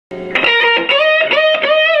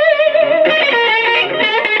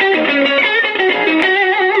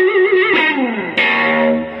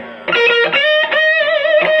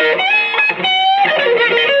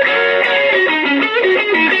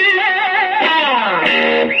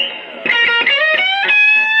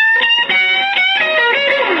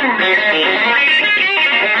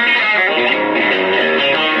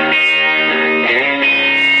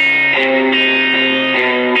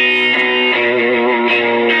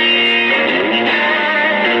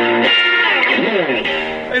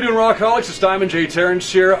Rockaholics, it's Diamond J.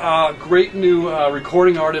 Terrence here. Great new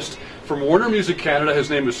recording artist from Warner Music Canada.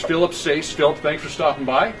 His name is Philip Sayce. Philip, thanks for stopping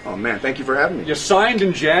by. Oh man, thank you for having me. You signed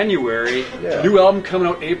in January. Yeah. New album coming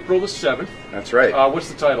out April the 7th. That's right.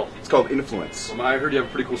 What's the title? It's called Influence. I heard you have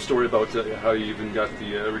a pretty cool story about how you even got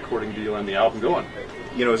the recording deal and the album going.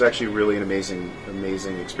 You know, it was actually really an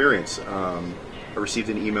amazing experience. I received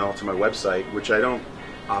an email to my website, which I don't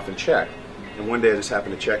often check. And one day I just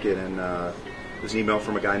happened to check it, and there's an email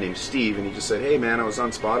from a guy named Steve, and he just said, "Hey man, I was on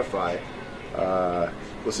Spotify,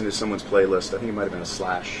 listening to someone's playlist. I think it might have been a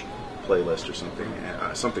Slash playlist or something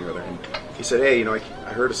or other." And he said, "Hey, you know,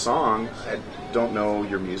 I heard a song. I don't know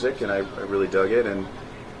your music, and I really dug it, and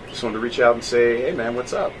just wanted to reach out and say, hey man,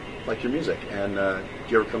 what's up? Like your music, and do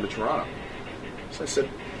you ever come to Toronto?" So I said,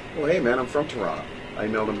 "Well, hey man, I'm from Toronto." I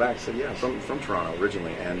emailed him back. I said, "Yeah, I'm from Toronto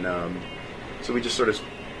originally," and so we just sort of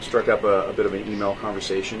struck up a bit of an email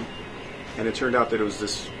conversation, and it turned out that it was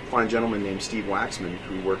this fine gentleman named Steve Waxman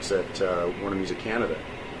who works at Warner Music Canada,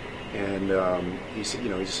 and he said,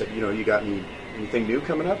 you got anything new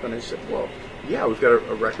coming up? And I said, well, yeah, we've got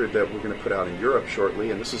a record that we're going to put out in Europe shortly,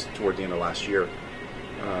 and this is toward the end of last year,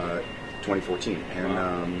 2014,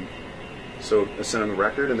 and so I sent him the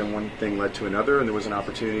record, and then one thing led to another, and there was an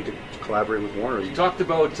opportunity to collaborate with Warner. You talked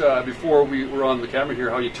about, before we were on the camera here,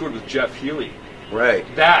 how you toured with Jeff Healey. Right.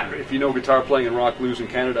 That, if you know guitar playing and rock blues in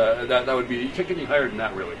Canada, that would be, you can't get any higher than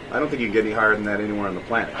that, really. I don't think you can get any higher than that anywhere on the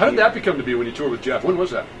planet. How did that become to be when you toured with Jeff? When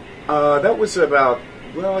was that? That was about,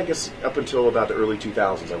 well, I guess up until about the early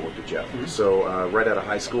 2000s I worked with Jeff. Mm-hmm. So right out of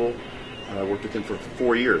high school, I worked with him for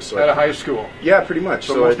 4 years. So out of high school? Yeah, pretty much.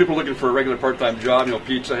 So most people looking for a regular part-time job, you know,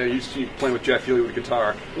 Pete, he's playing with Jeff Healey with a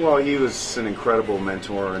guitar. Well, he was an incredible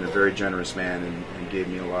mentor and a very generous man, and gave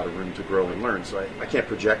me a lot of room to grow and learn. So I can't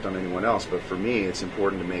project on anyone else, but for me, it's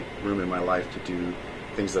important to make room in my life to do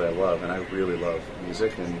things that I love, and I really love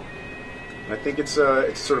music, and I think it's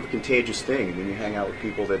sort of a contagious thing. When you hang out with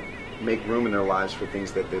people that make room in their lives for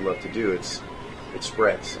things that they love to do, it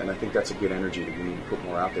spreads, and I think that's a good energy that we need to put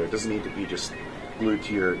more out there. It doesn't need to be just glued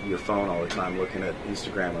to your phone all the time looking at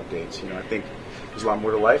Instagram updates. You know, I think there's a lot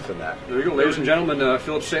more to life than that. There you go, ladies and gentlemen,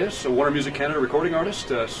 Philip Sayce, a Warner Music Canada recording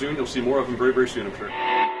artist. Soon, you'll see more of him very, very soon, I'm sure.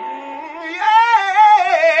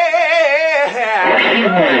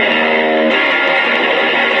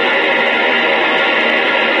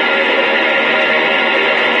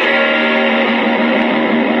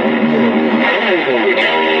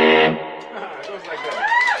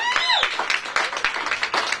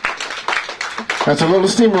 That's a little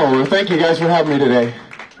steamroller. Thank you guys for having me today.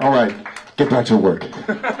 All right, get back to work.